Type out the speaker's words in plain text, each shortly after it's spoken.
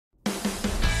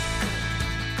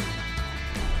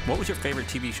What was your favorite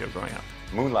TV show growing up?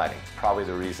 Moonlighting, probably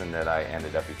the reason that I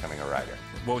ended up becoming a writer.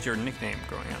 What was your nickname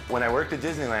growing up? When I worked at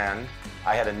Disneyland,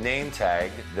 I had a name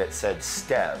tag that said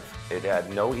Stev. It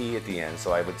had no E at the end,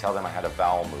 so I would tell them I had a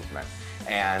vowel movement.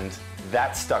 And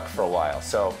that stuck for a while.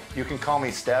 So you can call me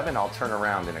Stev and I'll turn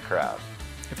around in a crowd.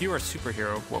 If you were a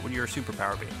superhero, what would your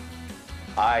superpower be?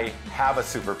 I have a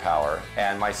superpower,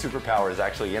 and my superpower is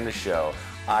actually in the show.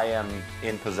 I am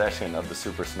in possession of the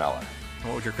super smeller. And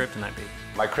what would your kryptonite be?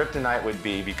 My kryptonite would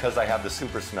be, because I have the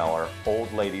super smeller,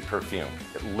 old lady perfume.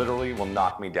 It literally will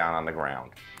knock me down on the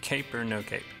ground. Cape or no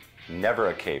cape? Never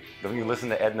a cape. Don't you listen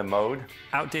to Edna Mode?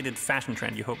 Outdated fashion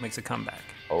trend you hope makes a comeback?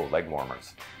 Oh, leg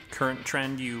warmers. Current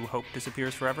trend you hope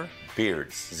disappears forever?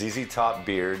 Beards. ZZ Top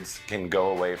beards can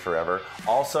go away forever.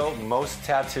 Also, most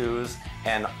tattoos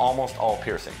and almost all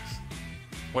piercings.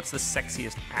 What's the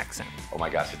sexiest accent? Oh my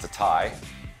gosh, it's a tie.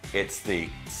 It's the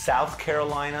South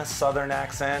Carolina Southern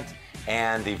accent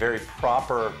and the very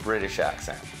proper British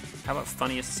accent. How about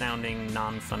funniest sounding,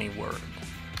 non-funny word?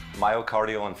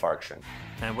 Myocardial infarction.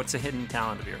 And what's a hidden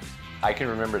talent of yours? I can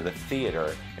remember the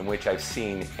theater in which I've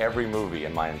seen every movie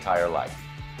in my entire life.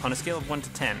 On a scale of 1 to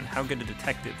 10, how good a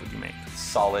detective would you make?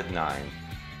 Solid 9.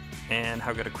 And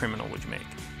how good a criminal would you make?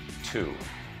 2.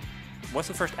 What's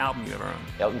the first album you ever owned?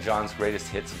 Elton John's Greatest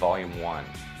Hits Volume 1.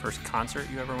 First concert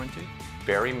you ever went to?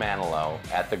 Barry Manilow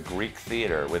at the Greek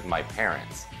Theater with my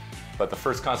parents. But the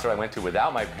first concert I went to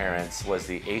without my parents was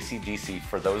the AC/DC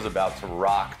For Those About to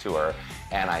Rock tour,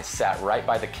 and I sat right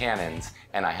by the cannons,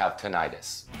 and I have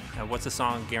tinnitus. What's a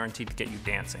song guaranteed to get you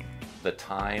dancing? The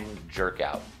Time Jerk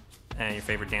Out. And your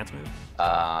favorite dance move?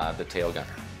 The Tail Gunner.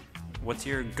 What's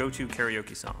your go-to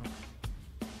karaoke song?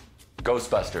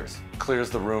 Ghostbusters. Clears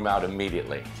the room out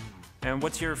immediately. And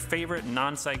what's your favorite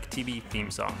non-psych TV theme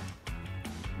song?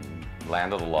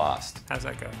 Land of the Lost. How's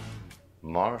that go?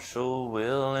 Marshall,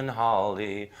 Will, and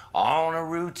Holly on a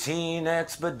routine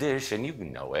expedition. You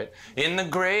know it. In the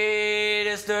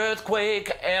greatest earthquake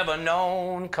ever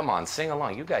known. Come on, sing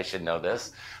along. You guys should know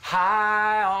this.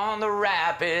 High on the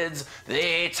rapids,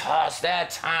 they tossed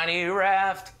that tiny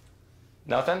raft.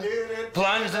 Nothing?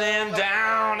 Plunged them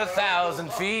down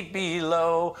 1,000 feet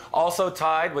below. Also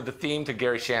tied with the theme to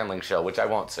Gary Shandling's show, which I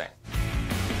won't sing.